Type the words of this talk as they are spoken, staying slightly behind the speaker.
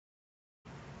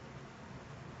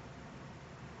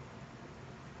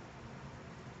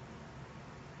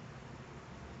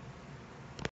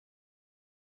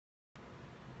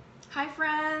Hi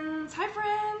friends, hi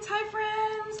friends, hi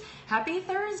friends. Happy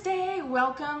Thursday.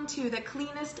 Welcome to the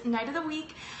cleanest night of the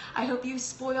week. I hope you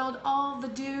spoiled all the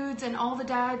dudes and all the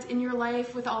dads in your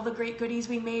life with all the great goodies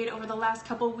we made over the last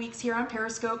couple of weeks here on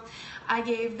Periscope. I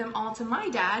gave them all to my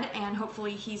dad, and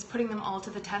hopefully he's putting them all to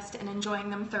the test and enjoying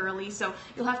them thoroughly. So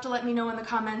you'll have to let me know in the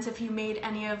comments if you made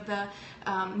any of the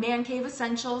Man Cave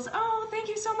Essentials. Oh, thank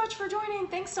you so much for joining.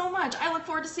 Thanks so much. I look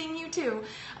forward to seeing you too.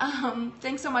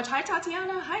 Thanks so much. Hi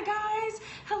Tatiana. Hi guys.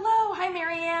 Hello. Hi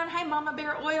Marianne. Hi Mama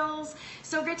Bear Oils.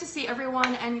 So great to see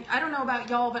everyone. And I don't know about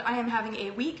y'all, but I am having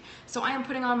a week. So I am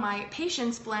putting on my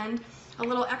Patience blend a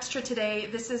little extra today.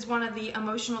 This is one of the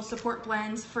emotional support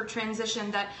blends for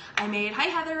transition that I made. Hi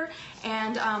Heather.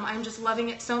 And I'm just loving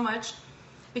it so much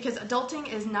because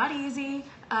adulting is not easy.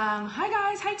 Hi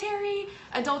guys, hi Terry.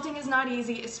 Adulting is not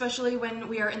easy, especially when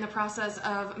we are in the process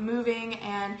of moving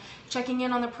and checking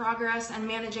in on the progress and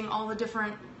managing all the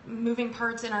different moving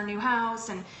parts in our new house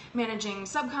and managing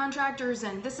subcontractors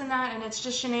and this and that, and it's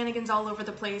just shenanigans all over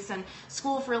the place, and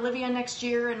school for Olivia next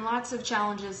year and lots of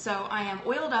challenges. So I am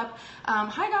oiled up.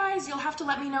 Hi guys, you'll have to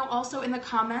let me know also in the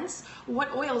comments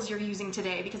what oils you're using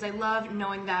today, because I love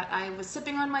knowing that. I was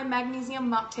sipping on my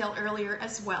magnesium mocktail earlier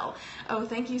as well. Oh,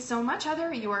 thank you so much,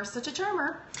 Heather. You are such a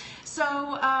charmer.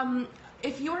 So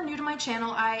if you are new to my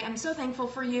channel, I am so thankful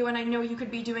for you, and I know you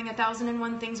could be doing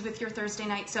 1,001 things with your Thursday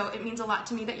night, so it means a lot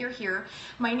to me that you're here.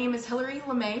 My name is Hillary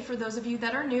LeMay. For those of you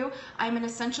that are new, I'm an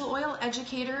essential oil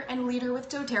educator and leader with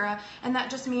doTERRA, and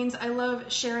that just means I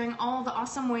love sharing all the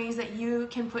awesome ways that you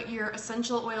can put your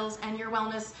essential oils and your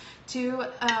wellness to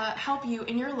help you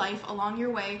in your life along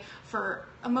your way for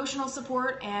emotional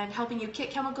support and helping you kick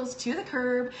chemicals to the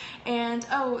curb. And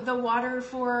oh, the water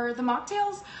for the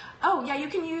mocktails? Oh yeah, you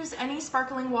can use any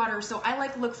sparkling water. So I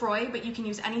like LaCroix, but you can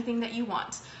use anything that you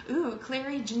want. Ooh,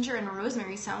 clary, ginger, and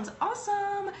rosemary sounds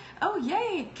awesome. Oh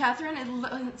yay, Catherine,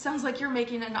 it sounds like you're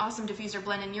making an awesome diffuser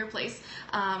blend in your place.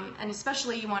 And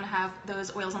especially you want to have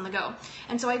those oils on the go.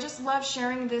 And so I just love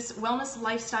sharing this wellness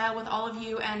lifestyle with all of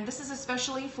you, and this is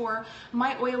especially for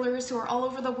my oilers who are all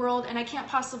over the world, and I can't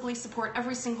possibly support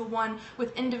every single one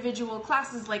with individual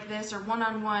classes like this or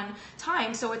one-on-one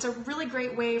time. So it's a really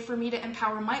great way for me to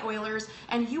empower my oilers,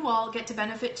 and you all get to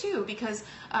benefit too, because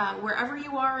wherever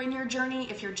you are in your journey,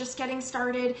 if you're just getting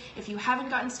started, if you haven't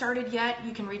gotten started yet,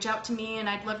 you can reach out to me, and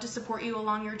I'd love to support you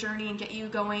along your journey and get you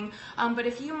going. But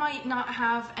if you might not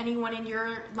have anyone in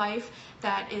your life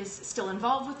that is still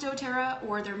involved with doTERRA,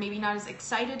 or they're maybe not as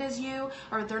excited as you,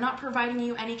 or they're not providing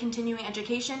you any continuing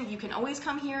education, you can always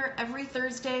come here every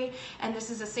Thursday, and this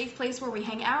is a safe place where we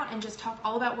hang out and just talk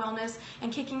all about wellness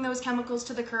and kicking those chemicals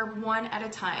to the curb one at a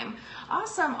time.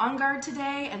 Awesome. On Guard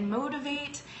today and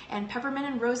Motivate and peppermint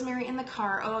and rosemary in the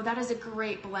car. Oh, that is a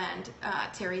great blend,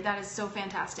 Terry. That is so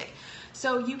fantastic.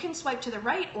 So you can swipe to the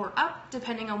right or up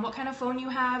depending on what kind of phone you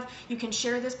have. You can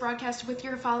share this broadcast with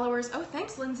your followers. Oh,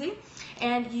 thanks, Lindsay.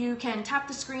 And you can tap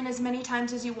the screen as many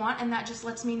times as you want, and that just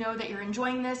lets me know that you're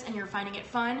enjoying this and you're finding it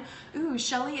fun. Ooh,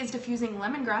 Shelly is diffusing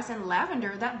lemongrass and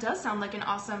lavender. That does sound like an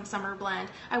awesome summer blend.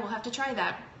 I will have to try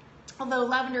that. Although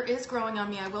lavender is growing on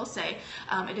me, I will say.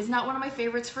 It is not one of my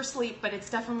favorites for sleep, but it's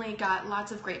definitely got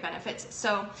lots of great benefits.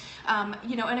 So,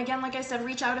 you know, and again, like I said,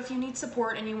 reach out if you need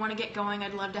support and you want to get going.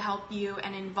 I'd love to help you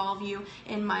and involve you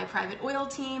in my private oil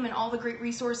team and all the great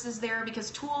resources there, because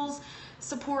tools,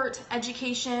 support,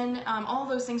 education, all of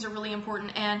those things are really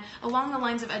important. And along the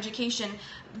lines of education,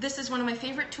 this is one of my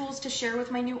favorite tools to share with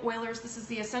my new oilers. This is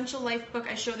the Essential Life book.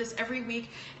 I show this every week,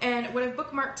 and what I've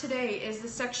bookmarked today is the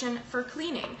section for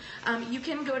cleaning. You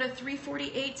can go to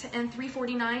 348 and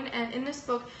 349, and in this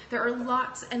book there are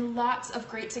lots and lots of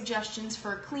great suggestions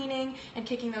for cleaning and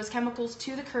kicking those chemicals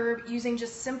to the curb using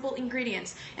just simple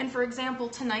ingredients. And for example,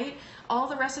 tonight, all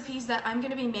the recipes that I'm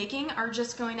going to be making are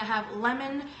just going to have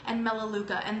lemon and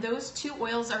melaleuca, and those two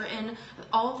oils are in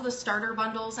all of the starter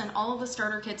bundles and all of the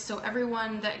starter kits, so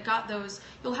everyone that got those,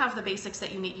 you'll have the basics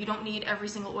that you need. You don't need every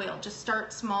single oil. Just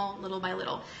start small, little by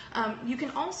little. You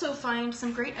can also find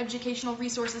some great educational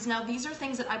resources. Now, these are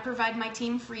things that I provide my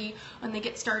team free when they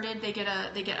get started. They get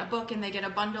a book and they get a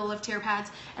bundle of tear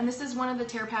pads, and this is one of the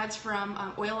tear pads from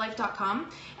oillife.com,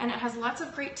 and it has lots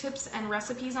of great tips and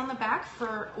recipes on the back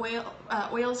for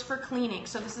oils for cleaning.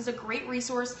 So this is a great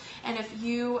resource, and if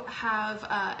you have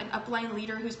an upline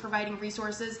leader who's providing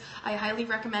resources, I highly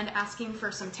recommend asking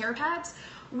for some tear pads.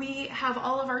 We have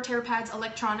all of our tear pads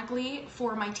electronically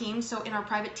for my team, so in our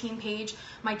private team page,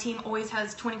 my team always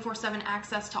has 24/7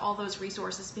 access to all those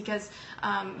resources because,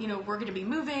 you know, we're going to be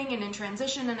moving and in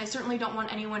transition, and I certainly don't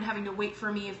want anyone having to wait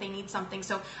for me if they need something.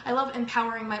 So I love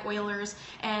empowering my oilers,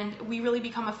 and we really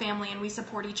become a family and we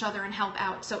support each other and help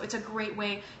out. So it's a great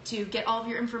way to get get all of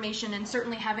your information, and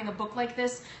certainly having a book like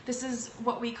this is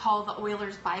what we call the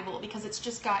Oiler's Bible, because it's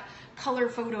just got color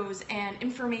photos and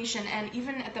information, and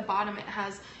even at the bottom it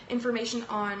has information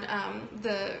on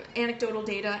the anecdotal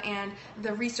data and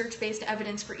the research-based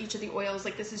evidence for each of the oils.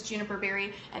 Like this is juniper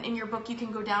berry, and in your book you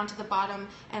can go down to the bottom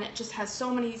and it just has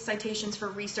so many citations for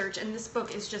research, and this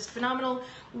book is just phenomenal.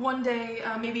 One day,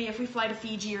 maybe if we fly to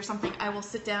Fiji or something, I will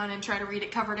sit down and try to read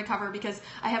it cover to cover, because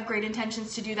I have great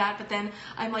intentions to do that, but then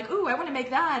I'm like, ooh, I want to make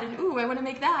that, and ooh, I want to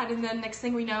make that, and then next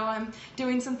thing we know, I'm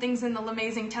doing some things in the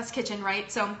Amazing Test Kitchen,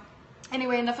 right? So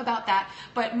anyway, enough about that,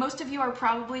 but most of you are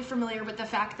probably familiar with the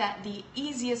fact that the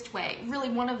easiest way, really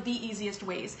one of the easiest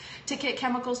ways to kick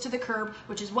chemicals to the curb,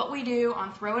 which is what we do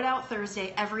on Throw It Out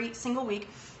Thursday every single week,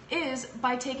 is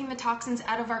by taking the toxins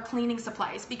out of our cleaning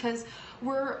supplies, because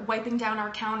we're wiping down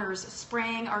our counters,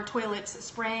 spraying our toilets,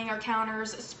 spraying our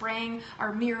counters, spraying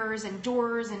our mirrors and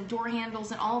door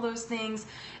handles and all those things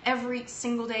every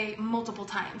single day, multiple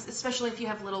times, especially if you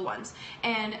have little ones.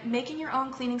 And making your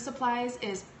own cleaning supplies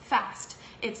is fast,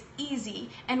 it's easy,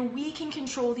 and we can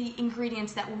control the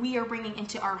ingredients that we are bringing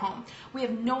into our home. We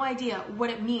have no idea what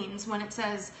it means when it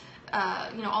says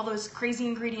all those crazy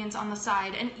ingredients on the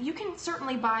side. And you can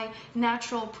certainly buy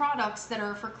natural products that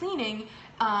are for cleaning,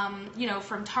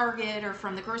 from Target or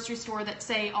from the grocery store that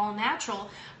say all natural,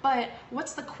 but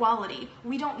what's the quality?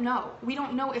 We don't know. We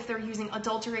don't know if they're using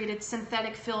adulterated,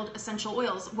 synthetic filled essential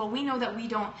oils. Well, we know that we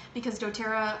don't, because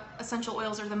doTERRA essential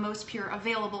oils are the most pure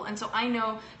available, and so I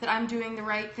know that I'm doing the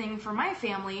right thing for my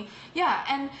family. Yeah,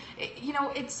 and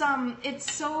it's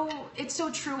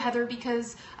so true, Heather,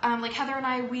 because like Heather and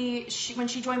I, when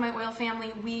she joined my oil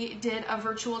family, we did a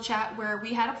virtual chat where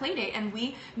we had a play date and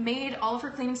we made all of her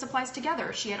cleaning supplies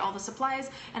together. She had all the supplies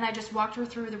and I just walked her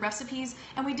through the recipes,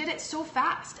 and we did it so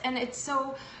fast, and it's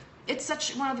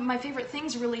such one of my favorite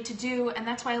things really to do, and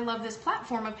that's why I love this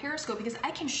platform of Periscope, because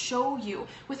I can show you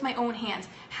with my own hands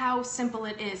how simple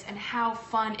it is and how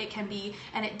fun it can be,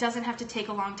 and it doesn't have to take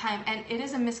a long time. And it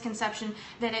is a misconception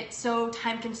that it's so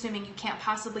time consuming you can't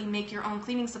possibly make your own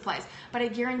cleaning supplies, but I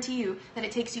guarantee you that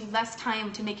it takes you less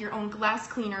time to make your own glass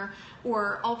cleaner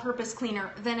or all-purpose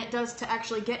cleaner than it does to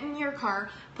actually get in your car,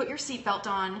 put your seatbelt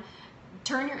on,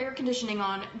 turn your air conditioning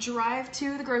on, drive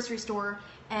to the grocery store,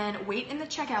 and wait in the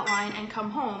checkout line and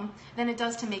come home than it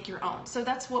does to make your own. So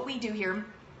that's what we do here.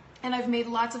 And I've made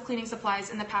lots of cleaning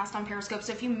supplies in the past on Periscope,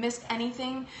 so if you missed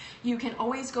anything, you can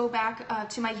always go back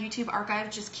to my YouTube archive,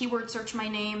 just keyword search my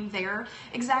name there.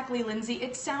 Exactly, Lindsay,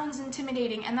 it sounds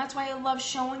intimidating, and that's why I love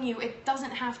showing you. It doesn't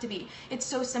have to be. It's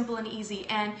so simple and easy,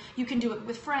 and you can do it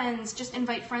with friends. Just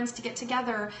invite friends to get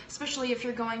together, especially if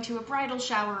you're going to a bridal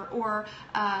shower or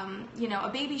a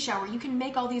baby shower. You can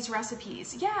make all these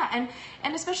recipes. Yeah,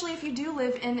 and especially if you do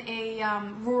live in a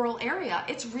rural area,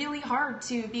 it's really hard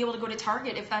to be able to go to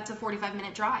Target if that's a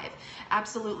 45-minute drive.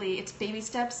 Absolutely, it's baby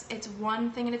steps, it's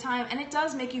one thing at a time, and it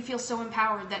does make you feel so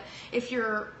empowered that if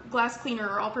your glass cleaner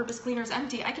or all-purpose cleaner is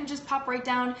empty, I can just pop right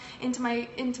down into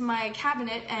my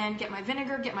cabinet and get my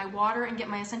vinegar, get my water, and get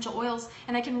my essential oils,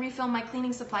 and I can refill my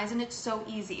cleaning supplies, and it's so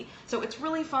easy. So it's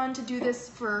really fun to do this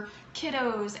for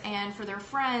kiddos and for their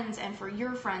friends and for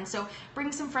your friends. So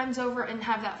bring some friends over and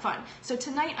have that fun. So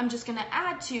tonight I'm just going to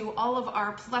add to all of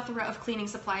our plethora of cleaning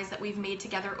supplies that we've made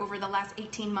together over the last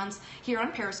 18 months here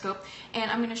on Periscope, and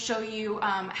I'm going to show you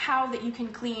how that you can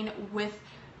clean with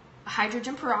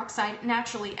hydrogen peroxide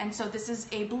naturally. And so this is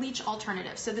a bleach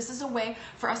alternative. So this is a way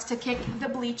for us to kick the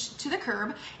bleach to the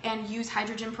curb and use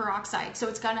hydrogen peroxide. So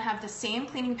it's going to have the same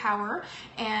cleaning power,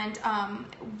 and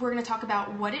we're going to talk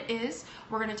about what it is.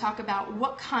 We're going to talk about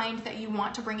what kind that you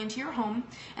want to bring into your home,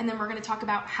 and then we're going to talk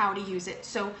about how to use it.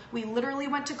 So we literally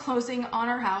went to closing on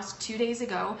our house 2 days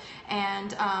ago,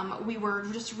 and we were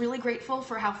just really grateful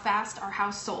for how fast our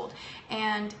house sold.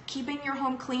 And keeping your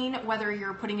home clean, whether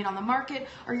you're putting it on the market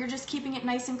or you're just keeping it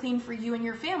nice and clean for you and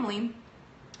your family,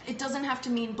 it doesn't have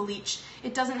to mean bleach.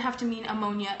 It doesn't have to mean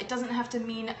ammonia. It doesn't have to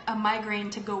mean a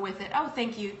migraine to go with it. Oh,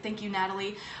 thank you,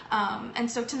 Natalie. And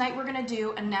so tonight we're gonna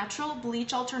do a natural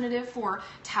bleach alternative for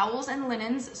towels and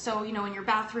linens. So, in your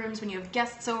bathrooms, when you have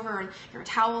guests over and your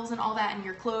towels and all that, and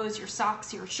your clothes, your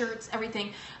socks, your shirts,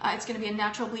 everything, it's gonna be a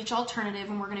natural bleach alternative,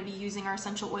 and we're gonna be using our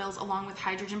essential oils along with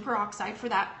hydrogen peroxide for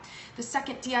that. The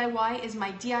second DIY is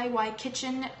my DIY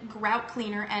kitchen grout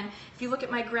cleaner, and if you look at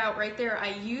my grout right there, I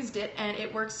used it and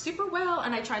it works works super well,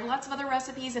 and I tried lots of other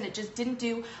recipes and it just didn't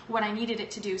do what I needed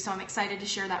it to do. So I'm excited to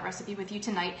share that recipe with you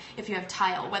tonight if you have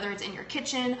tile, whether it's in your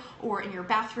kitchen or in your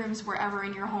bathrooms, wherever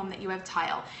in your home that you have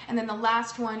tile. And then the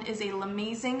last one is a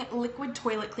amazing liquid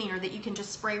toilet cleaner that you can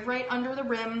just spray right under the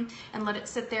rim and let it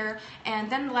sit there. And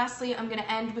then lastly, I'm going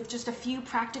to end with just a few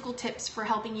practical tips for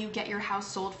helping you get your house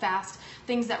sold fast,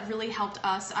 things that really helped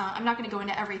us. I'm not going to go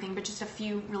into everything, but just a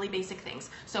few really basic things.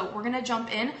 So we're going to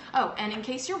jump in. Oh, and in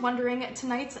case you're wondering,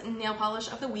 tonight's nail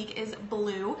polish of the week is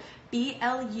blue.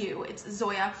 BLU, it's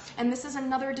Zoya, and this is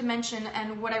another dimension,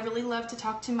 and what I really love to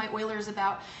talk to my oilers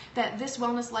about, that this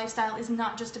wellness lifestyle is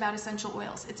not just about essential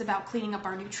oils. It's about cleaning up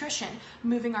our nutrition,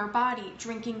 moving our body,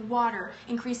 drinking water,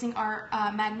 increasing our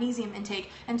magnesium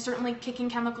intake, and certainly kicking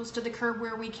chemicals to the curb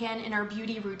where we can in our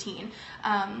beauty routine.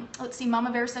 Let's see, Mama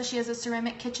Bear says she has a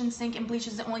ceramic kitchen sink and bleach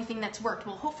is the only thing that's worked.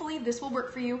 Well, hopefully this will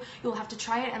work for you. You'll have to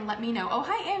try it and let me know. Oh,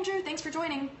 hi Andrew, thanks for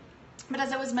joining. But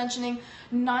as I was mentioning,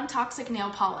 non-toxic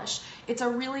nail polish. It's a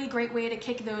really great way to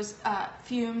kick those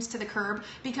fumes to the curb,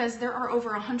 because there are over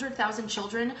 100,000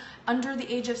 children under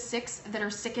the age of 6 that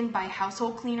are sickened by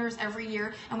household cleaners every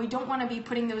year, and we don't want to be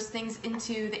putting those things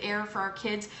into the air for our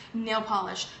kids. Nail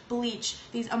polish, bleach,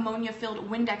 these ammonia-filled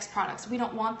Windex products, we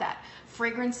don't want that.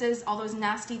 Fragrances, all those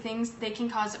nasty things, they can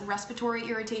cause respiratory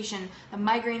irritation, the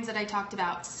migraines that I talked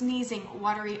about, sneezing,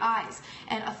 watery eyes,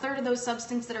 and a third of those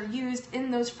substances that are used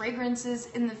in those fragrances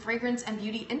in the fragrance and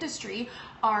beauty industry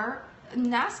are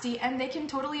nasty, and they can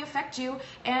totally affect you,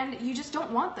 and you just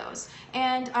don't want those.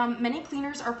 And many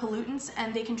cleaners are pollutants,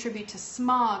 and they contribute to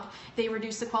smog. They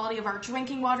reduce the quality of our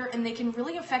drinking water, and they can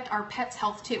really affect our pets'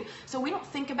 health too. So we don't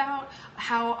think about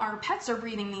how our pets are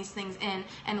breathing these things in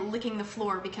and licking the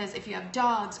floor, because if you have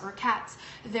dogs or cats,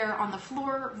 they're on the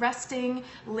floor resting,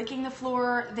 licking the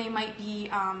floor. They might be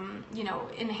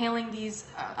inhaling these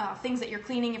things that you're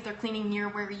cleaning if they're cleaning near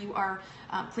where you are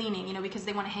cleaning, because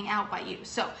they want to hang out by you.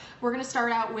 So we're going to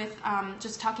start out with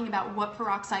just talking about what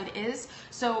peroxide is.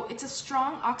 So it's a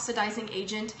strong oxidizing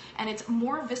agent, and it's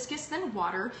more viscous than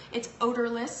water. It's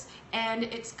odorless, and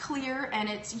it's clear, and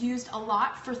it's used a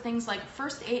lot for things like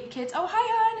first aid kits. Oh, hi,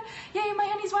 hon. Yay, my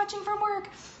honey's watching from work.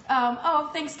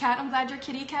 Oh, thanks, cat. I'm glad your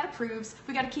kitty cat approves.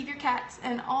 We got to keep your cats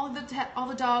and all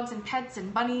the dogs and pets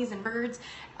and bunnies and birds,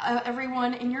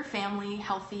 everyone in your family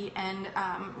healthy and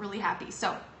really happy.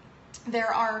 So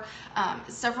there are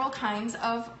several kinds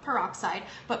of peroxide,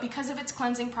 but because of its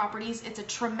cleansing properties, it's a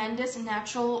tremendous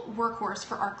natural workhorse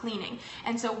for our cleaning.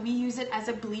 And so we use it as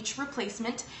a bleach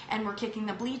replacement, and we're kicking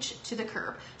the bleach to the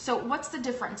curb. So what's the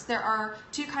difference? There are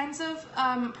two kinds of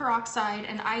peroxide,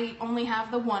 and I only have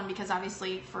the one because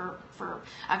obviously for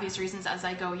obvious reasons as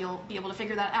I go, you'll be able to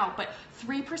figure that out. But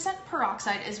 3%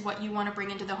 peroxide is what you want to bring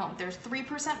into the home. There's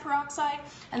 3% peroxide,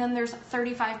 and then there's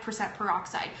 35%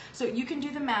 peroxide. So you can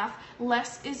do the math.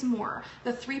 Less is more.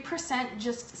 The 3%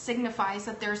 just signifies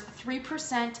that there's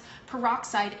 3%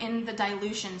 peroxide in the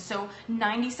dilution. So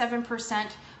 97%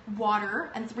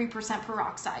 water and 3%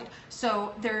 peroxide.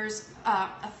 So there's a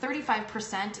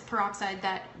 35% peroxide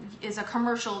that is a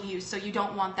commercial use, so you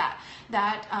don't want that.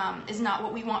 That is not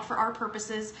what we want for our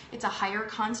purposes. It's a higher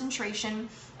concentration,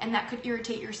 and that could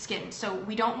irritate your skin. So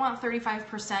we don't want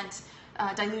 35%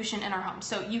 dilution in our home.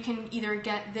 So you can either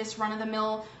get this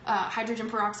run-of-the-mill hydrogen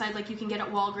peroxide like you can get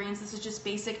at Walgreens. This is just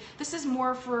basic. This is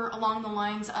more for along the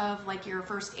lines of like your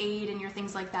first aid and your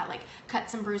things like that, like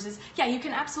cuts and bruises. Yeah, you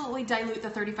can absolutely dilute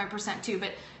the 35% too,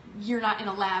 but you're not in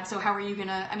a lab, so how are you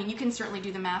gonna, I mean, you can certainly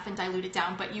do the math and dilute it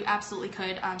down, but you absolutely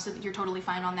could, so that you're totally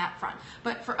fine on that front.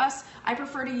 But for us, I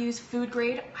prefer to use food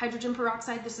grade hydrogen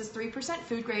peroxide. This is 3%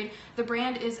 food grade. The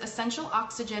brand is Essential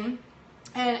Oxygen,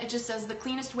 and it just says the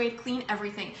cleanest way to clean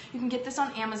everything. You can get this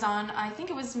on Amazon. I think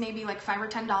it was maybe like $5 or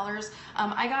 $10.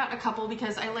 I got a couple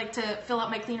because I like to fill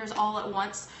out my cleaners all at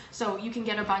once. So you can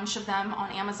get a bunch of them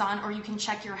on Amazon, or you can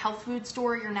check your health food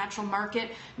store, your natural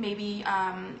market, maybe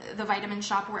the vitamin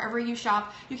shop, wherever you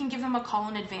shop. You can give them a call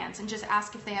in advance and just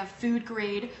ask if they have food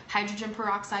grade hydrogen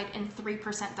peroxide in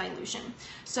 3% dilution.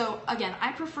 So again,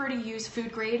 I prefer to use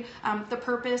food grade. The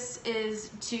purpose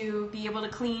is to be able to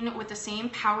clean with the same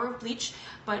power of bleach,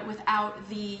 but without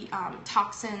the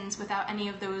toxins, without any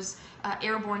of those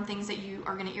airborne things that you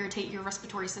are going to irritate your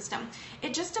respiratory system.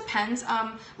 It just depends.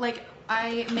 Like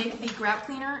I make the grout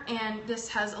cleaner, and this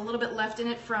has a little bit left in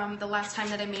it from the last time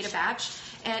that I made a batch,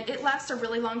 and it lasts a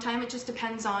really long time. It just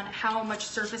depends on how much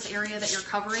surface area that you're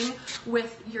covering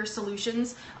with your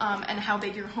solutions, and how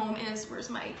big your home is. Where's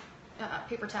my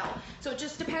paper towel? So it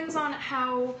just depends on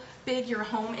how big your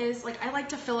home is. Like I like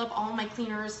to fill up all my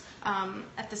cleaners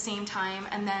at the same time,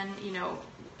 and then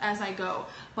as I go,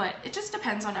 but it just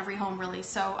depends on every home really.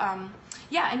 So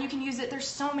yeah, and you can use it, there's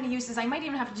so many uses. I might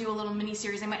even have to do a little mini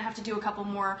series. I might have to do a couple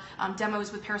more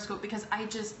demos with Periscope, because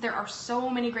there are so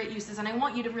many great uses, and I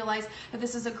want you to realize that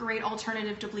this is a great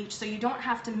alternative to bleach, so you don't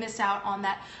have to miss out on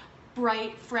that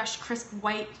bright, fresh, crisp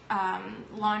white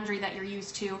laundry that you're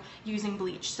used to using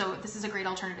bleach. So this is a great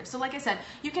alternative. So like I said,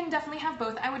 you can definitely have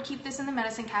both. I would keep this in the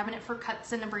medicine cabinet for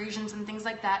cuts and abrasions and things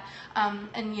like that,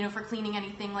 and you know, for cleaning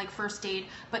anything like first aid,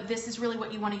 but this is really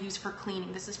what you want to use for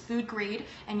cleaning. This is food grade,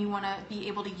 and you want to be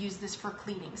able to use this for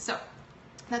cleaning. So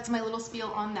that's my little spiel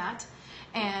on that.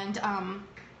 And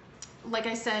like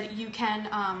I said, you can,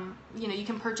 you know, you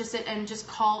can purchase it and just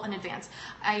call in advance.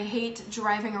 I hate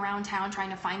driving around town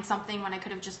trying to find something when I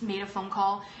could have just made a phone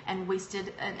call and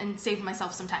wasted and saved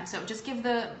myself some time. So just give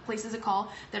the places a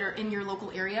call that are in your local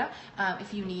area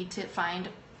if you need to find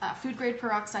food grade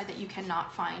peroxide that you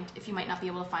cannot find, if you might not be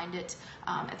able to find it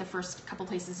at the first couple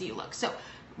places you look. So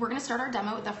we're going to start our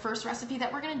demo. The first recipe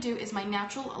that we're going to do is my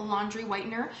natural laundry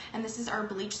whitener, and this is our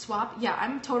bleach swap. Yeah,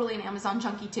 I'm totally an Amazon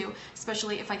junkie too,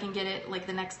 especially if I can get it like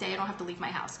the next day. I don't have to leave my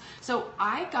house. So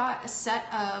I got a set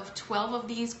of 12 of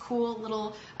these cool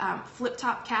little flip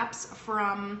top caps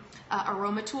from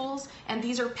Aroma Tools, and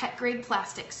these are pet grade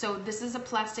plastic. So this is a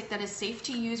plastic that is safe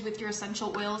to use with your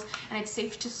essential oils, and it's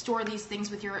safe to store these things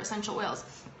with your essential oils.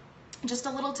 Just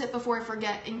a little tip before I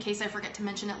forget, in case I forget to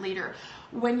mention it later.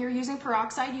 When you're using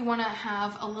peroxide, you want to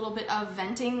have a little bit of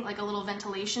venting, like a little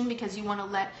ventilation, because you want to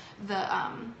let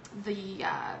the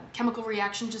chemical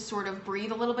reaction just sort of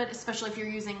breathe a little bit, especially if you're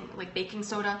using like baking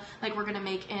soda, like we're going to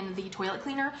make in the toilet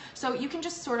cleaner. So you can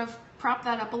just sort of prop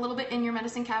that up a little bit in your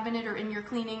medicine cabinet or in your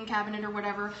cleaning cabinet or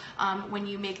whatever when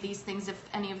you make these things, if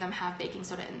any of them have baking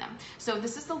soda in them. So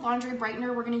this is the laundry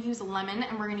brightener. We're going to use lemon,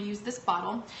 and we're going to use this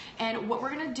bottle. And what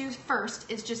we're going to do first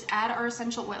is just add our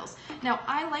essential oils. Now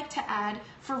I like to add,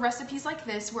 for recipes like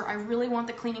this where I really want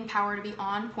the cleaning power to be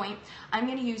on point, I'm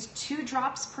going to use 2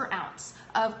 drops per ounce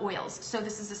of oils. So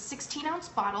this is a 16-ounce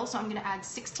bottle, so I'm going to add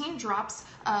 16 drops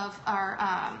of our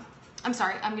I'm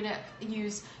going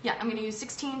to use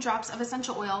 16 drops of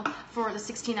essential oil for the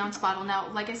 16-ounce bottle.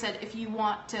 Now, like I said, if you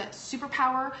want to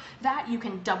superpower that, you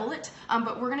can double it,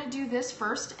 but we're going to do this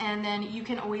first, and then you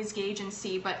can always gauge and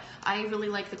see, but I really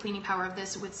like the cleaning power of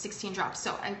this with 16 drops,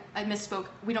 so I misspoke.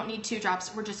 We don't need 2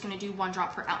 drops, we're just going to do 1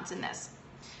 drop per ounce in this.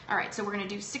 All right, so we're going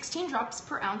to do 16 drops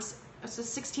per ounce, so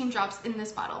 16 drops in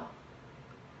this bottle.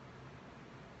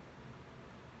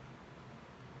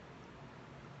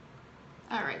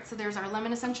 All right, so there's our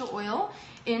lemon essential oil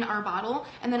in our bottle,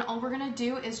 and then all we're gonna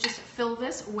do is just fill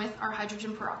this with our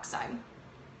hydrogen peroxide.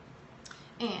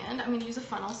 And I'm gonna use a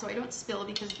funnel so I don't spill,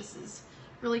 because this is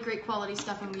really great quality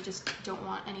stuff and we just don't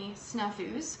want any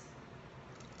snafus.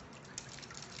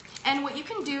 And what you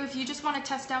can do if you just want to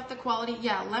test out the quality,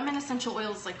 yeah, lemon essential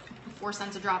oil is like 4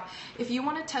 cents a drop. If you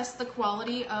want to test the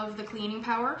quality of the cleaning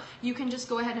power, you can just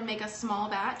go ahead and make a small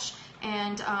batch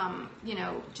and, you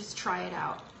know, just try it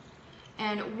out.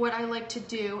 And what I like to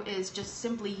do is just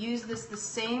simply use this the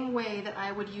same way that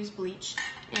I would use bleach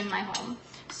in my home.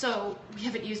 So we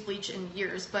haven't used bleach in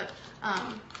years, but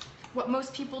what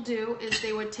most people do is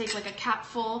they would take like a cap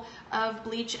full of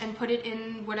bleach and put it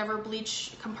in whatever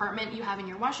bleach compartment you have in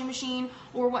your washing machine,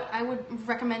 or what I would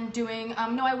recommend doing,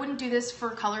 no, I wouldn't do this for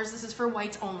colors, this is for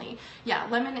whites only. Yeah,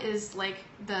 lemon is like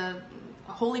the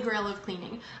holy grail of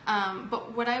cleaning.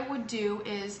 But what I would do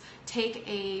is take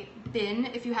a bin,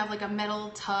 if you have like a metal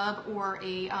tub or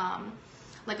a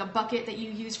like a bucket that you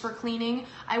use for cleaning,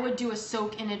 I would do a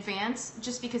soak in advance,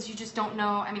 just because you just don't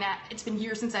know. I mean, it's been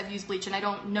years since I've used bleach, and I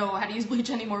don't know how to use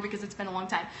bleach anymore because it's been a long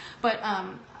time. But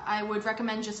I would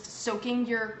recommend just soaking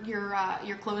your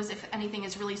clothes if anything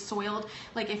is really soiled.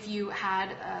 Like if you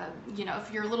had, you know,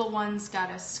 if your little one's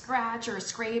got a scratch or a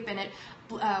scrape and it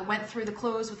went through the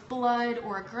clothes with blood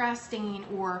or a grass stain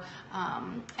or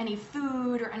any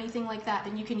food or anything like that,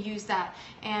 then you can use that.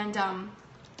 And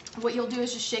what you'll do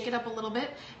is just shake it up a little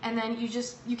bit, and then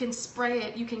you can spray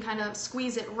it, you can kind of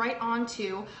squeeze it right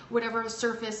onto whatever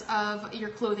surface of your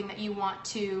clothing that you want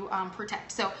to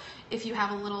protect. So if you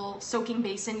have a little soaking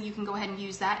basin, you can go ahead and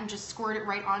use that and just squirt it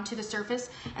right onto the surface.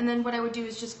 And then what I would do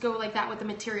is just go like that with the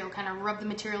material, kind of rub the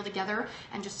material together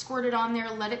and just squirt it on there,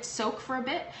 let it soak for a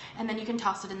bit, and then you can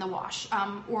toss it in the wash.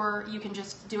 Or you can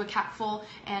just do a capful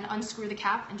and unscrew the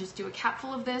cap and just do a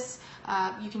capful of this.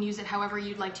 You can use it however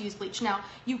you'd like to use bleach. Now,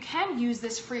 you can use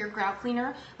this for your grout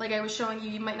cleaner. Like I was showing you,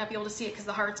 you might not be able to see it because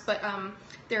the hearts, but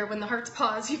there, when the hearts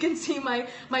pause, you can see my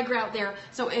grout there.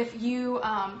 So if you,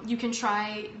 you can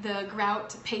try the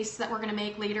grout paste that we're gonna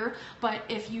make later, but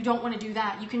if you don't wanna do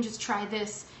that, you can just try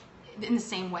this in the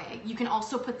same way. You can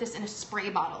also put this in a spray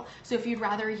bottle. So if you'd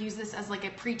rather use this as like a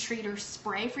pre-treat or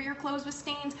spray for your clothes with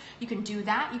stains, you can do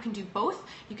that. You can do both.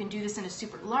 You can do this in a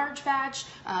super large batch,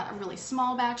 a really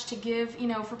small batch to give, you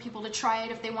know, for people to try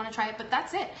it if they want to try it, but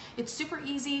that's it. It's super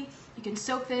easy. You can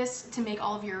soak this to make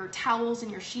all of your towels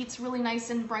and your sheets really nice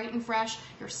and bright and fresh,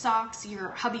 your socks, your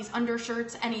hubby's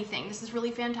undershirts, anything. This is really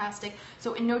fantastic.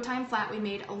 So in no time flat, we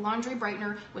made a laundry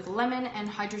brightener with lemon and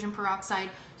hydrogen peroxide.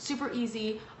 Super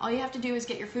easy. All you have to do is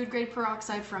get your food grade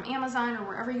peroxide from Amazon or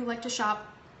wherever you like to shop,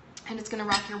 and it's gonna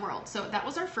rock your world. So that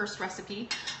was our first recipe.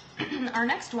 Our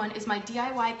next one is my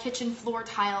DIY kitchen floor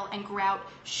tile and grout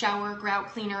shower grout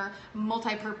cleaner,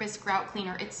 multi-purpose grout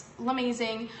cleaner. It's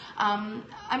amazing. I'm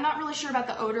not really sure about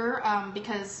the odor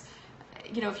because,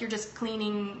 you know, if you're just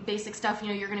cleaning basic stuff, you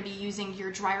know, you're going to be using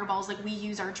your dryer balls. Like we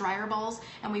use our dryer balls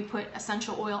and we put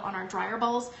essential oil on our dryer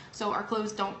balls so our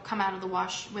clothes don't come out of the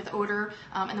wash with odor.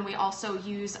 And then we also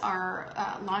use our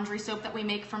laundry soap that we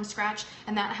make from scratch,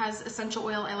 and that has essential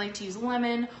oil. I like to use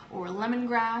lemon or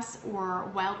lemongrass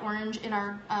or wild orange in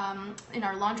our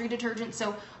laundry detergent.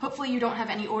 So hopefully you don't have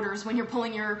any odors when you're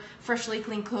pulling your freshly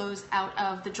cleaned clothes out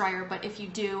of the dryer. But if you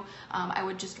do, I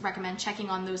would just recommend checking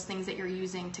on those things that you're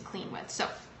using to clean with. So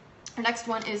our next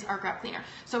one is our grout cleaner.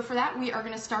 So for that, we are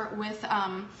going to start with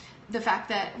the fact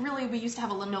that really we used to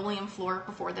have a linoleum floor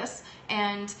before this,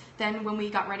 and then when we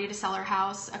got ready to sell our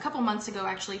house a couple months ago,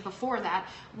 actually before that,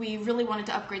 we really wanted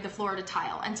to upgrade the floor to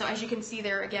tile. And so as you can see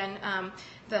there again,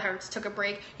 the hearts took a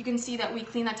break. You can see that we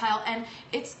cleaned that tile, and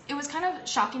it was kind of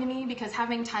shocking to me because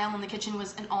having tile in the kitchen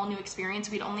was an all new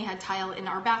experience. We'd only had tile in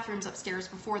our bathrooms upstairs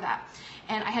before that,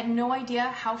 and I had no idea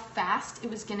how fast it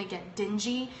was going to get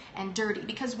dingy and dirty,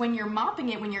 because when you're mopping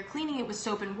it, when you're cleaning it with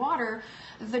soap and water,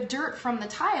 the dirt from the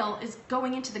tile is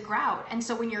going into the grout, and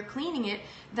so when you're cleaning it,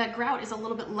 that grout is a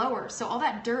little bit lower, so all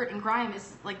that dirt and grime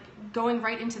is like going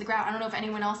right into the grout. I don't know if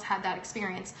anyone else had that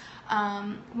experience.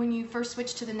 When you first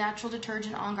switch to the natural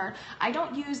detergent On Guard, I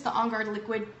don't use the On Guard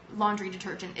liquid laundry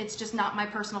detergent. It's just not my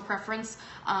personal preference.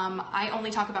 I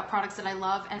only talk about products that I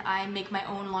love, and I make my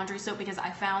own laundry soap because I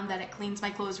found that it cleans my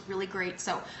clothes really great.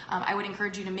 So I would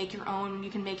encourage you to make your own. You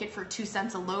can make it for 2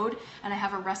 cents a load, and I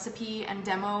have a recipe and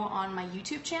demo on my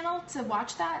YouTube channel to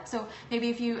watch that. So maybe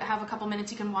if you have a couple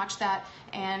minutes, you can watch that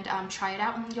and try it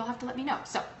out, and you'll have to let me know.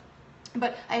 So,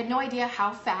 but I had no idea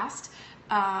how fast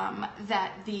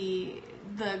that the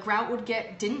grout would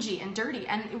get dingy and dirty,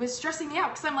 and it was stressing me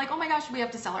out because I'm like, oh my gosh, we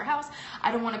have to sell our house.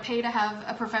 I don't want to pay to have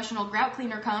a professional grout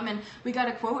cleaner come, and we got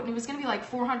a quote and it was going to be like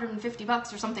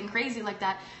 $450 or something crazy like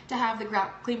that to have the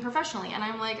grout cleaned professionally, and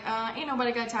I'm like, ain't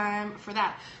nobody got time for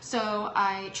that. So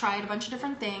I tried a bunch of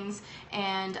different things,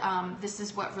 and this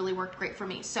is what really worked great for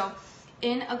me. So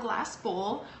in a glass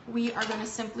bowl, we are going to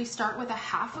simply start with a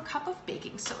half a cup of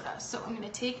baking soda. So I'm going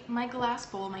to take my glass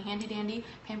bowl, my handy dandy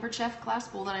Pampered Chef glass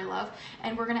bowl that I love,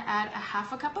 and we're going to add a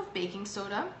half a cup of baking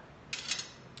soda.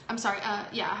 I'm sorry,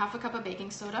 yeah, a half a cup of baking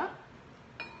soda,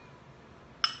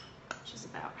 which is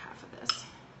about half of this.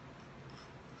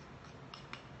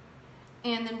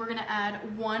 And then we're going to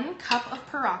add 1 cup of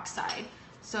peroxide.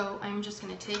 So I'm just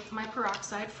going to take my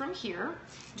peroxide from here,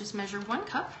 just measure 1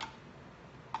 cup.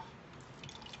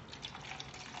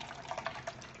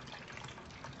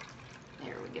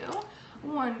 Go.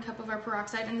 1 cup of our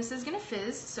peroxide, and this is going to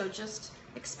fizz, so just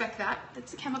expect that.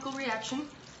 It's a chemical reaction.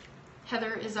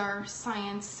 Heather is our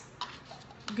science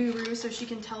guru, so she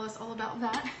can tell us all about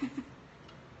that.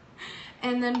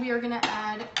 And then we are going to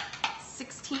add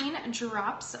 16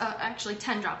 drops, actually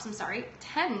 10 drops, I'm sorry,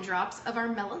 10 drops of our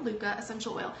Melaleuca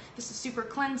essential oil. This is super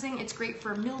cleansing. It's great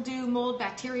for mildew, mold,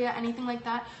 bacteria, anything like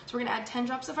that. So we're going to add 10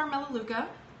 drops of our Melaleuca.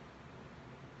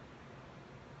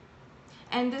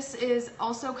 And this is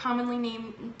also commonly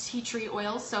named tea tree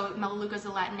oil, so Melaleuca is the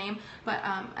Latin name, but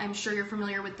I'm sure you're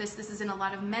familiar with this. This is in a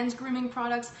lot of men's grooming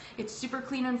products. It's super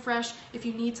clean and fresh. If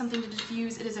you need something to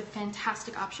diffuse, it is a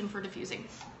fantastic option for diffusing.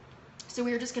 So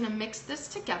we're just gonna mix this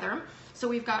together. So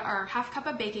we've got our half cup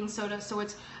of baking soda, so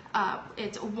it's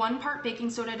 1 part baking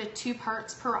soda to 2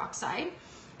 parts peroxide.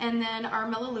 And then our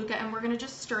Melaleuca, and we're going to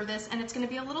just stir this, and it's going to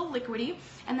be a little liquidy.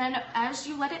 And then as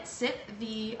you let it sit,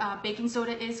 the baking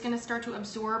soda is going to start to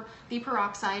absorb the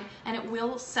peroxide, and it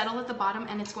will settle at the bottom,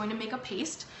 and it's going to make a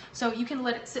paste. So you can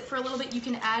let it sit for a little bit. You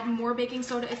can add more baking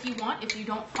soda if you want. If you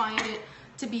don't find it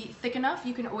to be thick enough,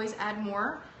 you can always add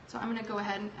more. So I'm going to go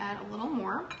ahead and add a little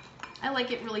more. I like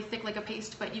it really thick like a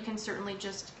paste, but you can certainly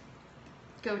just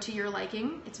go to your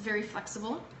liking. It's very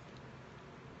flexible.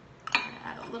 I'm going to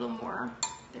add a little more.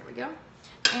 There we go.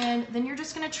 And then you're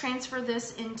just going to transfer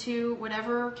this into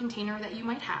whatever container that you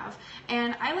might have.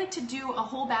 And I like to do a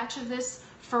whole batch of this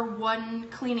for one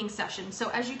cleaning session. So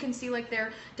as you can see, like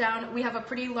there down, we have a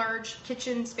pretty large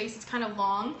kitchen space. It's kind of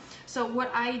long. So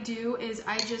what I do is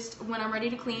I just, when I'm ready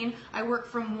to clean, I work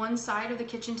from one side of the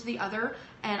kitchen to the other,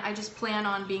 and I just plan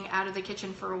on being out of the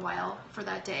kitchen for a while for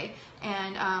that day,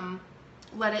 and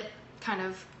let it kind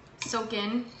of soak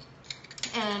in.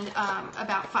 And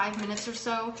about 5 minutes or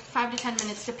so, 5 to 10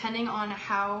 minutes, depending on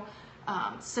how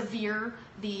severe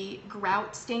the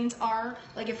grout stains are.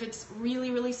 Like if it's really,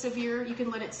 really severe, you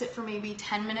can let it sit for maybe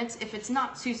 10 minutes. If it's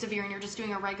not too severe and you're just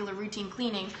doing a regular routine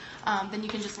cleaning, then you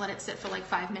can just let it sit for like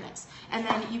 5 minutes. And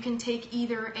then you can take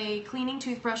either a cleaning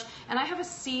toothbrush, and I have a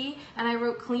C, and I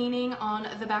wrote cleaning on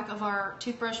the back of our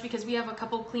toothbrush because we have a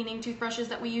couple cleaning toothbrushes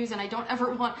that we use, and I don't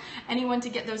ever want anyone to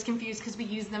get those confused because we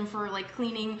use them for like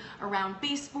cleaning around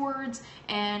baseboards,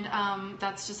 and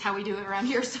that's just how we do it around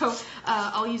here. So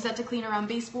I'll use that to clean around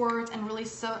baseboards and really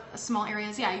small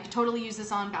areas. Yeah, you can totally use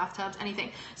this on bathtubs,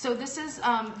 anything. So this is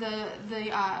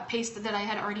the paste that I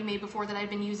had already made before that I'd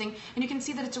been using, and you can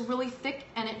see that it's really thick,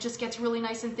 and it just gets really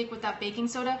nice and thick with that baking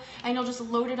soda, and you'll just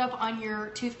load it up on your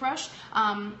toothbrush,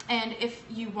 and if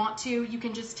you want to, you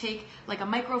can just take like a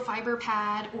microfiber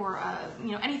pad or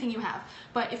you know, anything you have.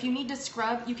 But if you need to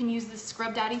scrub, you can use this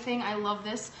Scrub Daddy thing. I love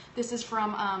this. This is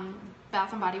from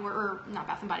Bath and Body Works, or not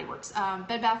Bath and Body Works,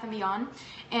 Bed Bath and Beyond,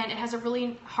 and it has a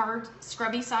really hard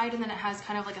scrubby side, and then it has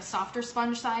kind of like a softer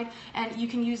sponge side, and you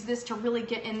can use this to really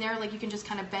get in there. Like you can just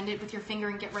kind of bend it with your finger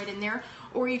and get right in there,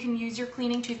 or you can use your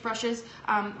cleaning toothbrushes.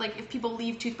 Like if people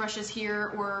leave toothbrushes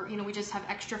here, or you know, we just have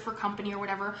extra for company or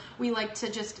whatever, we like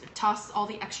to just toss all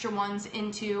the extra ones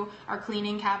into our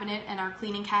cleaning cabinet and our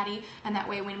cleaning caddy, and that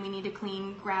way when we need to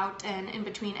clean grout and in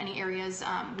between any areas,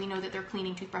 we know that they're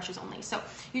cleaning toothbrushes only. So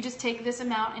you just take this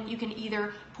amount, and you can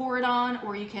either pour it on,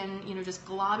 or you can, you know, just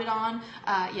glob it on.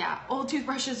 Yeah, old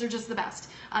toothbrushes are just the best.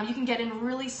 You can get in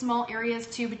really small areas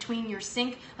too between your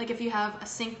sink. Like if you have a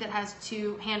sink that has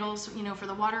 2 handles, you know, for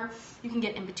the water, you can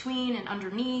get in between and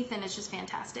underneath, and it's just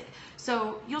fantastic.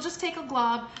 So you'll just take a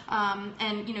glob,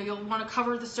 and you know, you'll want to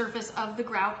cover the surface of the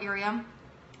grout area.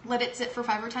 Let it sit for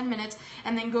 5 or 10 minutes,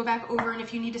 and then go back over, and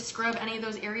if you need to scrub any of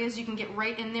those areas, you can get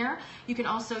right in there. You can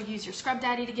also use your Scrub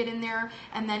Daddy to get in there,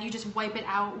 and then you just wipe it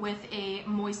out with a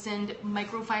moistened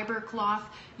microfiber cloth,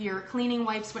 your cleaning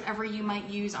wipes, whatever you might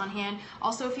use on hand.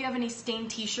 Also, if you have any stained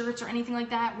t-shirts or anything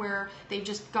like that where they've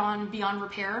just gone beyond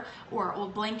repair, or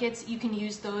old blankets, you can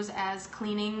use those as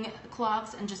cleaning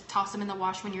cloths and just toss them in the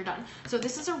wash when you're done. So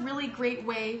this is a really great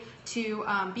way to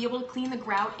be able to clean the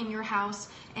grout in your house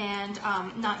and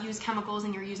not use chemicals,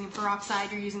 and you're using peroxide,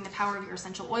 you're using the power of your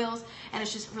essential oils, and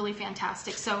it's just really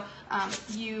fantastic. So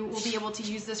you will be able to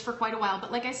use this for quite a while.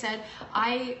 But like I said,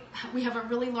 we have a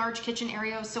really large kitchen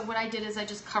area, so what I did is I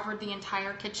just covered the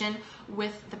entire kitchen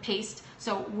with the paste.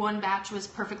 So one batch was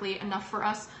perfectly enough for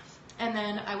us, and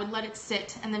then I would let it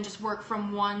sit and then just work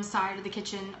from one side of the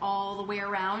kitchen all the way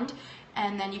around,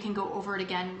 and then you can go over it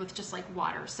again with just like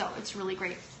water. So it's really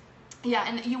great. Yeah,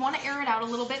 and you want to air it out a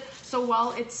little bit, so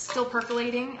while it's still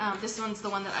percolating, this one's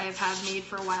the one that I have had made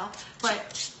for a while,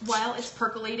 but while it's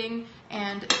percolating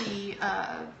and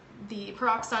the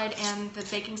peroxide and the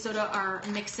baking soda are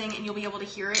mixing, and you'll be able to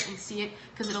hear it and see it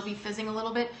because it'll be fizzing a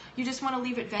little bit, you just want to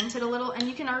leave it vented a little, and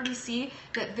you can already see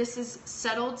that this is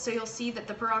settled. So you'll see that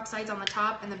the peroxide's on the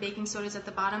top and the baking soda's at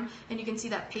the bottom, and you can see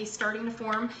that paste starting to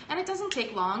form, and it doesn't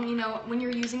take long. You know, when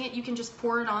you're using it, you can just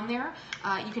pour it on there.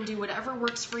 You can do whatever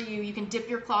works for you. You can dip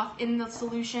your cloth in the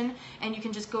solution, and you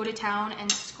can just go to town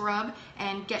and scrub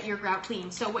and get your grout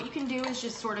clean. So what you can do is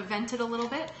just sort of vent it a little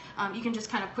bit. You can just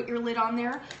kind of put your lid on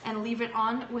there and leave it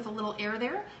on with a little air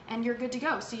there, and you're good to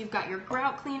go. So you've got your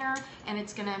grout cleaner, and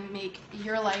it's gonna make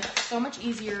your life so much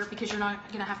easier because you're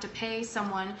not gonna have to pay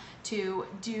someone to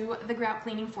do the grout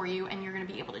cleaning for you, and you're gonna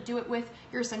be able to do it with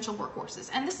your essential workhorses.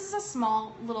 And this is a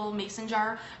small little mason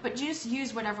jar, but just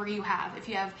use whatever you have. If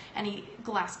you have any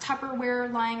glass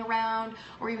Tupperware lying around,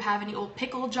 or you have any old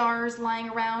pickle jars lying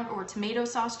around, or tomato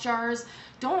sauce jars,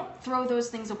 don't throw those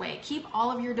things away. Keep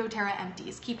all of your doTERRA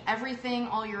empties. Keep everything,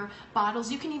 all your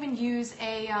bottles. You can even use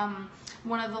a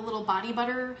one of the little body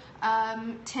butter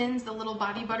tins, the little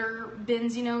body butter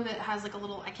bins, you know, that has like a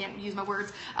little, I can't use my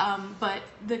words, but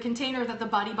the container that the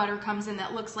body butter comes in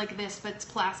that looks like this, but it's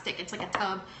plastic. It's like a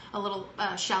tub, a little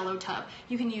shallow tub.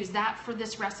 You can use that for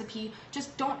this recipe.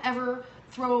 Just don't ever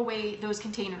throw away those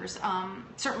containers.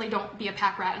 Certainly don't be a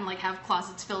pack rat and like have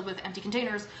closets filled with empty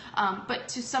containers, but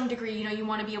to some degree, you know, you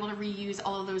want to be able to reuse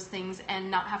all of those things and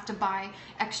not have to buy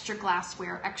extra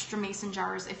glassware, extra mason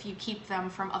jars if you keep them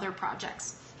from other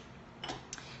projects.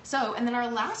 So, and then our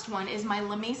last one is my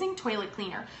L'Amazing toilet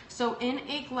cleaner. So in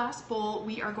a glass bowl,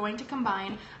 we are going to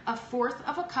combine 1/4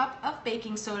 of a cup of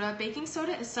baking soda. Baking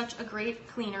soda is such a great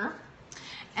cleaner.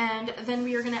 And then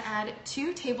we are gonna add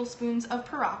 2 tablespoons of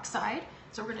peroxide.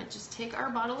 So we're gonna just take our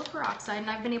bottle of peroxide, and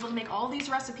I've been able to make all these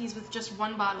recipes with just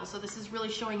 1 bottle. So this is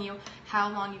really showing you how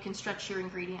long you can stretch your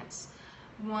ingredients.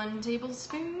 1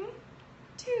 tablespoon,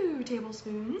 2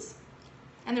 tablespoons.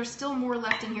 And there's still more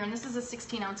left in here, and this is a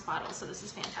 16-ounce bottle, so this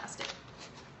is fantastic.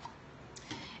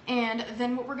 And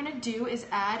then what we're gonna do is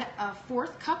add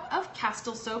 1/4 cup of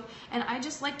Castile soap, and I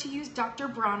just like to use Dr.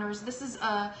 Bronner's. This is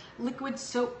a liquid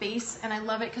soap base, and I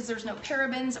love it because there's no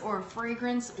parabens or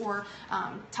fragrance or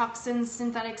toxins,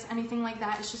 synthetics, anything like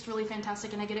that. It's just really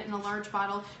fantastic, and I get it in a large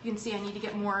bottle. You can see I need to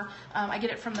get more. I get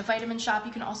it from the vitamin shop.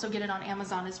 You can also get it on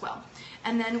Amazon as well.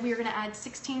 And then we are gonna add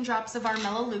 16 drops of our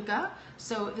Melaleuca.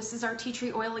 So this is our tea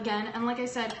tree oil again, and like I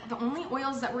said, the only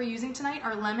oils that we're using tonight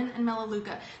are lemon and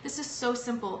Melaleuca. This is so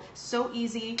simple, so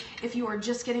easy. If you are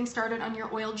just getting started on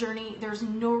your oil journey, there's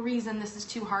no reason this is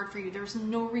too hard for you. There's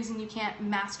no reason you can't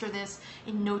master this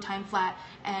in no time flat,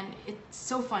 and it's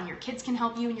so fun. Your kids can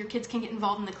help you, and your kids can get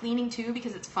involved in the cleaning too,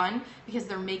 because it's fun, because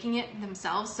they're making it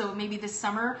themselves. So maybe this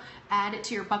summer, add it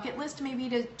to your bucket list, maybe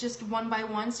to just one by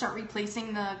one start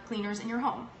replacing the cleaners in your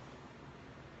home.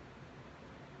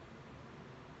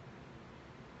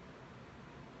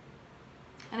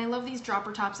 And I love these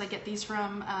dropper tops. I get these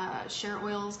from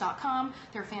shareoils.com.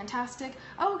 They're fantastic.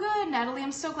 Oh, good, Natalie.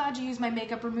 I'm so glad you used my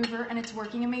makeup remover and it's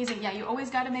working amazing. Yeah, you always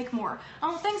got to make more.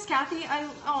 Oh, thanks, Kathy.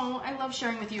 I love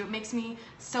sharing with you. It makes me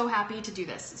so happy to do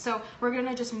this. So we're going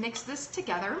to just mix this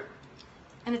together,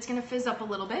 and it's going to fizz up a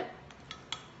little bit.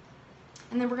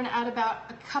 And then we're going to add about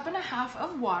 1.5 cups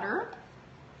of water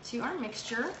to our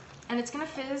mixture. And it's going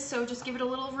to fizz, so just give it a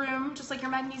little room, just like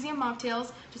your magnesium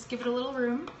mocktails. Just give it a little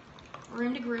room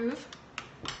to groove.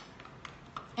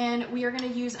 And we are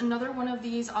going to use another one of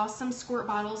these awesome squirt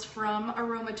bottles from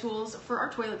Aroma Tools for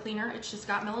our toilet cleaner. It's just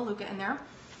got Melaleuca in there.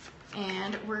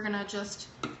 And we're going to just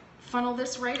funnel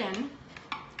this right in.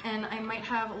 And I might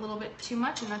have a little bit too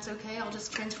much, and that's okay. I'll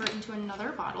just transfer it into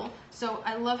another bottle. So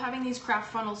I love having these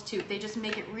craft funnels too. They just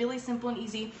make it really simple and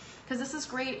easy, because this is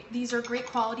great. These are great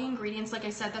quality ingredients. Like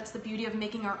I said, that's the beauty of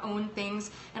making our own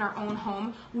things in our own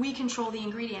home. We control the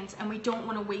ingredients, and we don't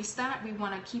want to waste that. We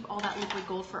want to keep all that liquid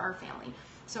gold for our family.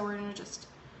 So we're going to just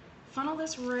funnel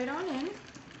this right on in.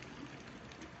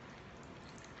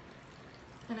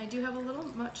 And I do have a little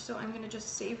much, so I'm going to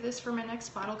just save this for my next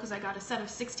bottle, because I got a set of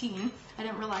 16. I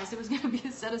didn't realize it was going to be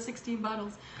a set of 16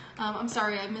 bottles. I'm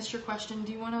sorry, I missed your question.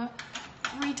 Do you want to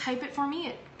retype it for me?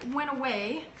 It went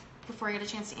away before I get a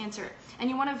chance to answer it. And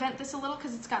you want to vent this a little,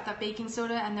 because it's got that baking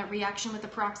soda and that reaction with the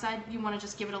peroxide. You want to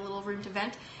just give it a little room to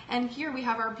vent. And here we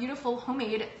have our beautiful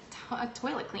homemade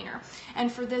toilet cleaner.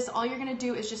 And for this, all you're going to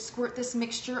do is just squirt this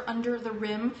mixture under the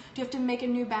rim. You have to make a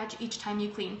new batch each time you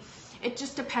clean. It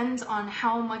just depends on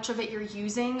how much of it you're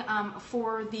using.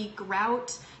 For the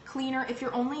grout cleaner, if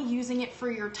you're only using it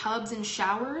for your tubs and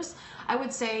showers, I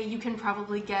would say you can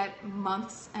probably get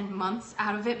months and months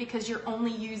out of it, because you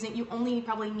only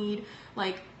probably need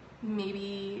like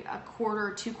maybe 1/4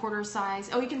 or 2/4 size.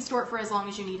 Oh, you can store it for as long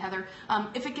as you need, Heather.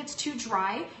 If it gets too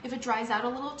dry, if it dries out a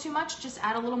little too much, just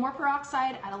add a little more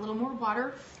peroxide, add a little more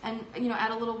water, and add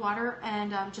a little water,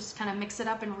 and just kind of mix it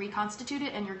up and reconstitute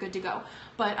it, and you're good to go.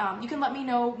 But you can let me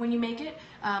know when you make it.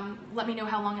 Let me know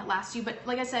how long it lasts you. But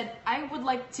like I said,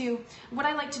 what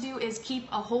I like to do is keep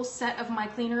a whole set of my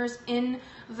cleaners in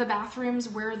the bathrooms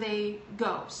where they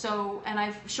go. So, and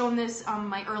I've shown this on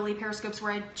my early Periscopes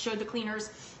where I showed the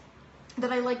cleaners,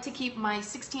 that I like to keep my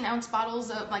 16-ounce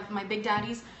bottles of like my Big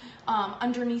Daddies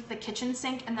underneath the kitchen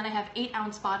sink, and then I have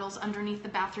 8-ounce bottles underneath the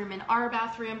bathroom in our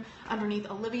bathroom, underneath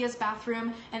Olivia's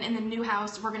bathroom, and in the new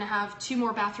house we're going to have 2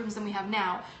 more bathrooms than we have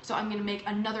now, so I'm going to make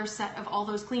another set of all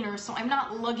those cleaners, so I'm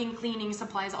not lugging cleaning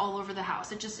supplies all over the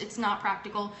house. It's not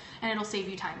practical, and it'll save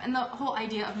you time. And the whole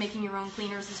idea of making your own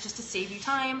cleaners is just to save you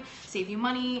time, save you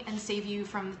money, and save you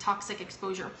from toxic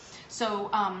exposure. So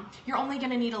you're only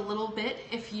going to need a little bit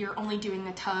if you're only doing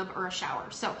a tub or a shower.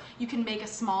 So you can make a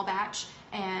small batch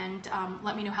and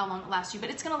let me know how long it lasts you, but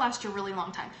it's going to last you a really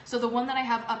long time. So the one that I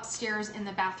have upstairs in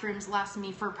the bathrooms lasts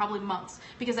me for probably months,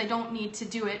 because I don't need to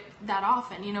do it that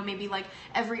often. Maybe like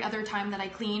every other time that I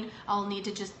clean, I'll need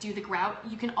to just do the grout.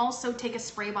 You can also take a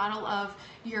spray bottle of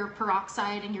your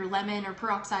peroxide and your lemon, or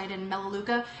peroxide and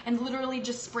Melaleuca, and literally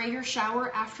just spray your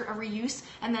shower after every use,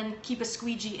 and then keep a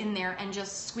squeegee in there and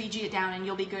just squeegee it down, and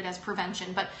you'll be good as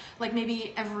prevention. But like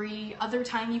maybe every other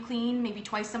time you clean, maybe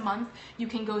twice a month, you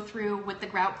can go through with the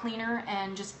grout cleaner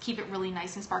and just keep it really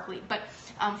nice and sparkly. But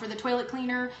for the toilet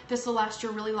cleaner, this will last you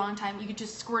a really long time. You could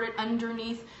just squirt it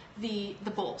underneath the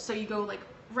bowl. So you go like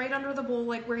right under the bowl,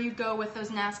 like where you go with those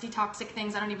nasty toxic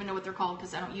things. I don't even know what they're called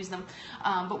because I don't use them.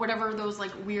 But whatever those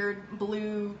like weird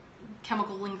blue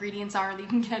chemical ingredients are that you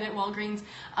can get at Walgreens,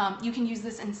 you can use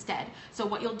this instead. So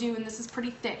what you'll do, and this is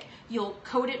pretty thick, you'll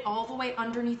coat it all the way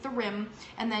underneath the rim,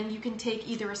 and then you can take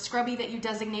either a scrubby that you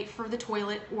designate for the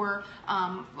toilet or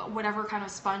whatever kind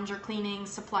of sponge or cleaning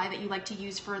supply that you like to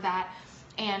use for that,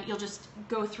 and you'll just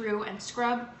go through and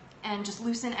scrub and just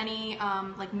loosen any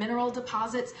like mineral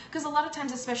deposits, because a lot of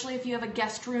times, especially if you have a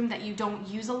guest room that you don't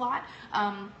use a lot,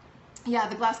 yeah,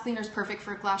 the glass cleaner is perfect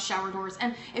for glass shower doors.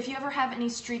 And if you ever have any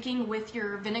streaking with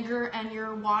your vinegar and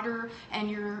your water and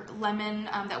your lemon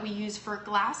that we use for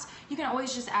glass, you can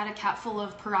always just add a cap full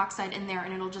of peroxide in there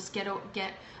and it'll just get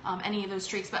any of those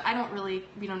streaks. But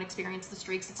we don't experience the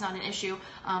streaks, it's not an issue.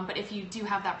 But if you do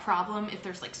have that problem, if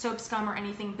there's like soap scum or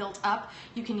anything built up,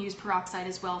 you can use peroxide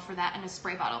as well for that in a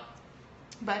spray bottle.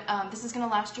 But this is going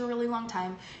to last you a really long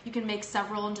time. You can make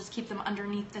several and just keep them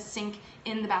underneath the sink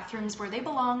in the bathrooms where they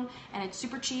belong, and it's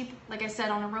super cheap. Like I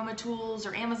said, on Aroma Tools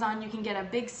or Amazon, you can get a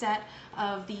big set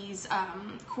of these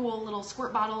cool little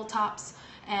squirt bottle tops,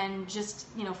 and just,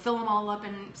 you know, fill them all up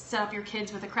and set up your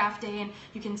kids with a craft day, and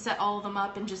you can set all of them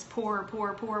up and just pour,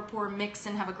 mix,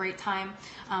 and have a great time.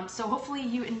 So hopefully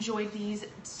you enjoyed these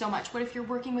so much. But if you're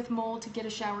working with mold to get a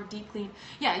shower deep clean,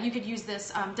 yeah, you could use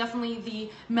this. Definitely the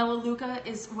Melaleuca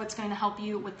is what's going to help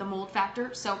you with the mold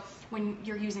factor. So when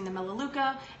you're using the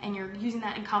Melaleuca and you're using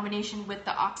that in combination with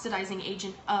the oxidizing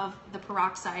agent of the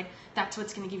peroxide, that's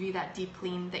what's going to give you that deep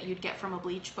clean that you'd get from a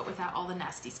bleach, but without all the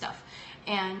nasty stuff.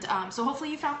 And so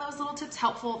hopefully you found those little tips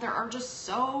helpful. There are just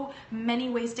so many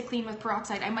ways to clean with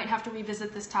peroxide. I might have to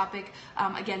revisit this topic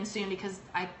again soon, because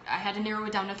I had to narrow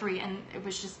it down to 3, and it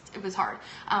was hard.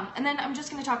 And then I'm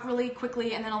just going to talk really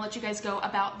quickly, and then I'll let you guys go,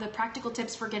 about the practical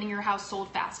tips for getting your house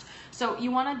sold fast. So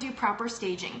you want to do proper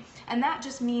staging, and that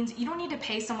just means you don't need to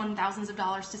pay someone thousands of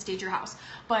dollars to stage your house,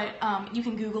 but you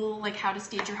can Google like how to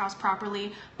stage your house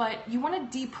properly, but you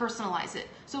want to depersonalize it.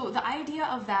 So the idea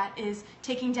of that is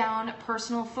taking down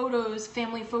personal photos,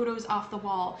 family photos off the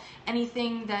wall,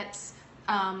 anything that's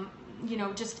you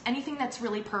know, just anything that's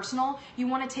really personal, you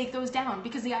want to take those down,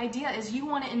 because the idea is you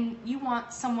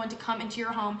want someone to come into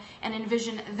your home and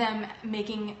envision them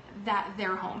making that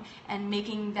their home and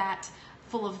making that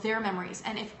full of their memories.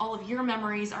 And if all of your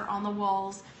memories are on the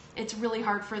walls, it's really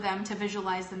hard for them to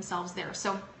visualize themselves there.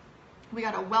 So we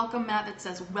got a welcome mat that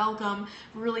says welcome,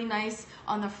 really nice,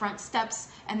 on the front steps,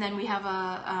 and then we have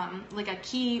like a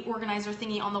key organizer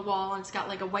thingy on the wall, and it's got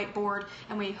like a whiteboard,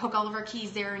 and we hook all of our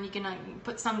keys there, and you can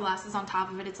put sunglasses on top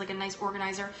of it. It's like a nice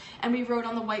organizer, and we wrote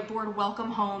on the whiteboard,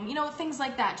 welcome home, you know, things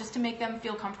like that, just to make them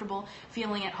feel comfortable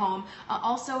feeling at home.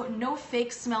 Also, no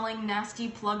fake smelling nasty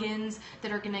plugins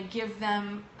that are gonna give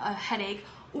them a headache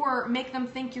or make them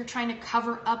think you're trying to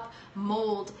cover up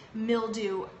mold,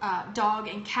 mildew, dog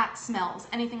and cat smells,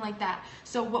 anything like that.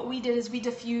 So what we did is we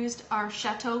diffused our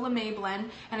Chateau Lemay blend,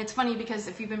 and it's funny because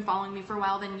if you've been following me for a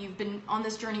while, then you've been on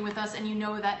this journey with us, and you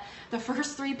know that the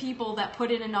first 3 people that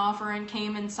put in an offer and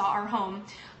came and saw our home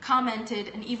commented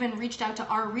and even reached out to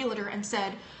our realtor and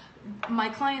said, my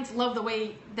clients love the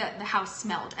way that the house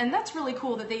smelled. And that's really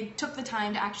cool that they took the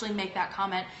time to actually make that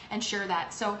comment and share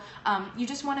that. So you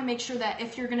just want to make sure that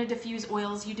if you're going to diffuse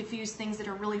oils, you diffuse things that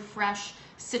are really fresh,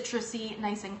 citrusy,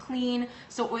 nice and clean.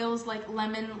 So oils like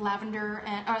lemon, lavender,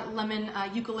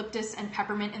 and eucalyptus and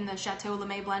peppermint in the Chateau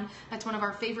Lemay blend. That's one of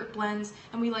our favorite blends,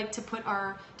 and we like to put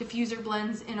our diffuser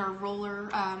blends in our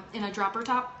roller, in a dropper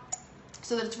top,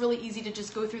 so that it's really easy to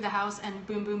just go through the house and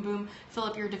boom, boom, boom, fill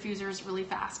up your diffusers really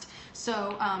fast.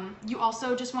 So you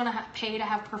also just want to pay to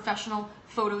have professional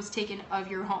photos taken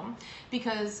of your home,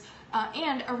 because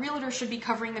and a realtor should be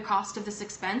covering the cost of this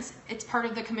expense. It's part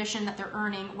of the commission that they're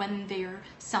earning when they're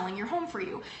selling your home for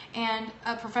you. And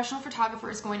a professional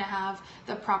photographer is going to have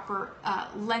the proper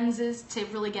lenses to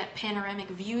really get panoramic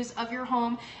views of your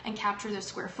home and capture the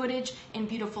square footage in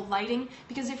beautiful lighting,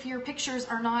 because if your pictures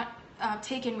are not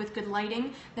taken with good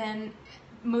lighting, then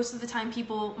most of the time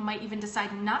people might even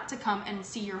decide not to come and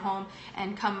see your home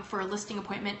and come for a listing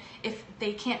appointment if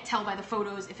they can't tell by the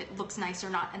photos if it looks nice or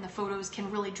not, and the photos can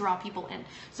really draw people in.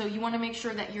 So you want to make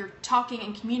sure that you're talking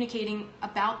and communicating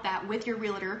about that with your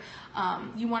realtor.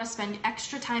 You want to spend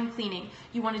extra time cleaning.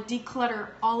 You want to declutter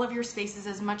all of your spaces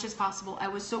as much as possible. I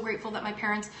was so grateful that my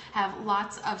parents have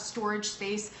lots of storage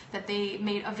space that they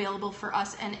made available for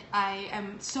us, and I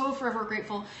am so forever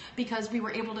grateful, because we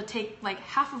were able to take like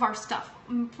half of our stuff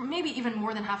maybe even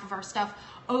more than half of our stuff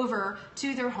over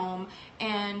to their home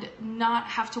and not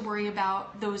have to worry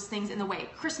about those things in the way.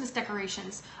 Christmas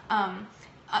decorations,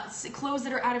 clothes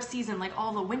that are out of season, like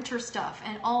all the winter stuff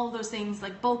and all those things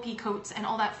like bulky coats and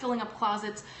all that, filling up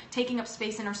closets, taking up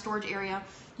space in our storage area.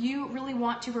 You really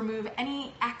want to remove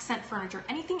any accent furniture,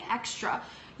 anything extra.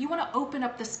 You want to open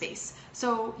up the space.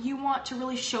 So you want to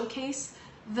really showcase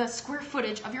the square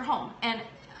footage of your home. And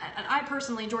I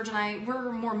personally, George and I,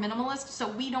 we're more minimalist, so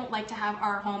we don't like to have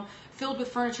our home filled with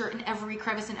furniture in every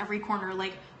crevice, in every corner.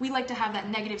 Like, we like to have that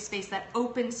negative space, that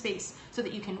open space, so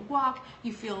that you can walk,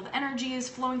 you feel the energy is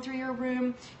flowing through your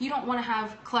room. You don't want to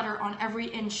have clutter on every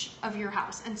inch of your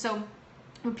house. And so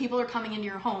when people are coming into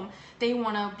your home, they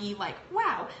want to be like,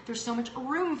 wow, there's so much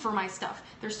room for my stuff.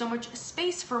 There's so much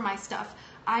space for my stuff.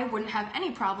 I wouldn't have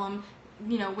any problem,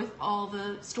 you know, with all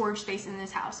the storage space in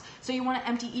this house. So you want to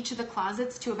empty each of the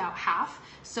closets to about half.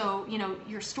 So, you know,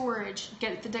 your storage,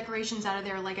 get the decorations out of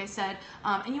there, like I said,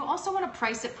 and you also want to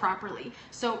price it properly.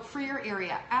 So for your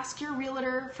area, ask your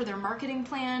realtor for their marketing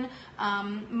plan.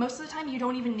 Most of the time you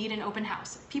don't even need an open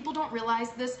house. People don't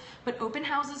realize this, but open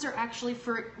houses are actually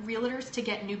for realtors to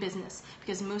get new business,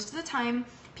 because most of the time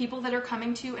people that are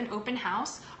coming to an open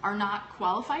house are not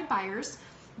qualified buyers.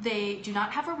 They do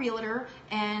not have a realtor,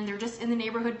 and they're just in the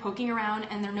neighborhood poking around,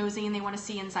 and they're nosy and they want to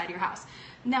see inside your house.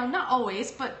 Now, not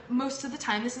always, but most of the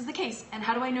time this is the case. And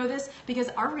how do I know this? Because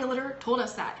our realtor told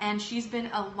us that, and she's been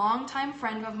a longtime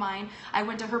friend of mine. I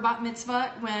went to her bat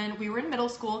mitzvah when we were in middle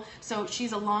school, so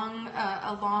she's a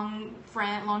longtime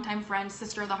friend,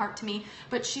 sister of the heart to me.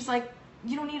 But she's like,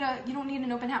 you don't need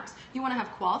an open house. You want to have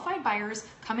qualified buyers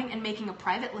coming and making a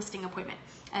private listing appointment.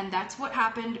 And that's what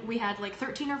happened. We had like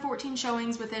 13 or 14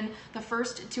 showings within the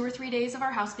first 2 or 3 days of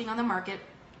our house being on the market.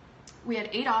 We had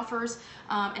 8 offers,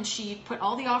 and she put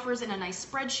all the offers in a nice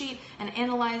spreadsheet and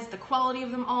analyzed the quality of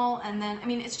them all. And then, I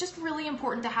mean, it's just really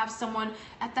important to have someone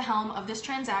at the helm of this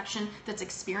transaction that's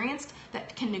experienced,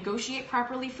 that can negotiate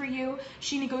properly for you.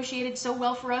 She negotiated so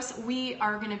well for us. We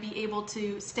are going to be able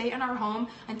to stay in our home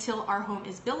until our home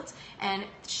is built. And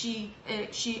she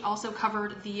also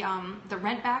covered the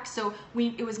rent back. So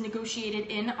it was negotiated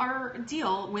in our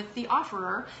deal with the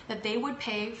offerer that they would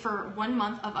pay for 1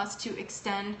 month of us to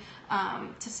extend,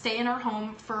 to stay in our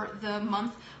home for the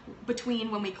month between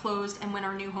when we closed and when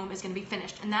our new home is going to be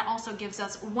finished. And that also gives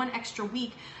us 1 extra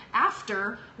week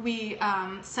after we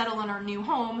settle on our new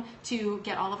home to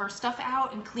get all of our stuff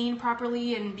out and clean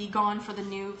properly and be gone for the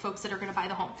new folks that are going to buy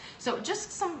the home. So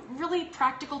just some really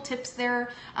practical tips there.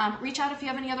 Reach out if you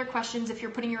have any other questions. If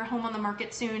you're putting your home on the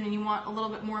market soon and you want a little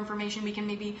bit more information, we can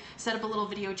maybe set up a little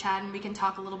video chat and we can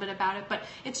talk a little bit about it. But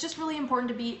it's just really important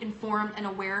to be informed and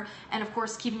aware, and of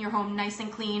course keeping your home nice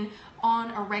and clean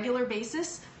on a regular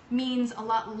basis means a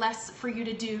lot less for you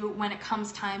to do when it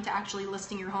comes time to actually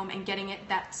listing your home and getting it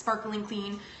that sparkling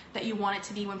clean that you want it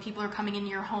to be when people are coming into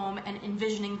your home and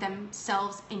envisioning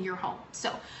themselves in your home.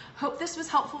 So hope this was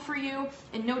helpful for you.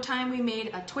 In no time we made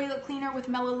a toilet cleaner with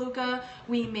Melaleuca.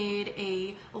 We made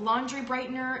a laundry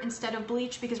brightener instead of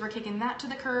bleach because we're kicking that to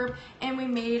the curb. And we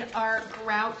made our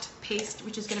grout paste,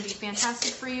 which is going to be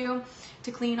fantastic for you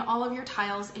to clean all of your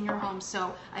tiles in your home.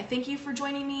 So I thank you for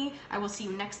joining me. I will see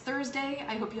you next Thursday.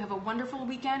 I hope you have a wonderful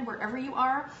weekend wherever you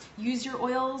are. Use your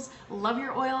oils, love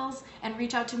your oils, and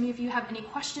reach out to me if you have any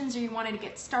questions or you wanted to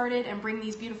get started and bring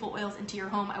these beautiful oils into your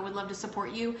home. I would love to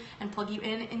support you and plug you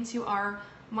into our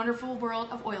wonderful world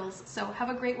of oils. So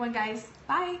have a great one, guys.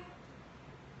 Bye.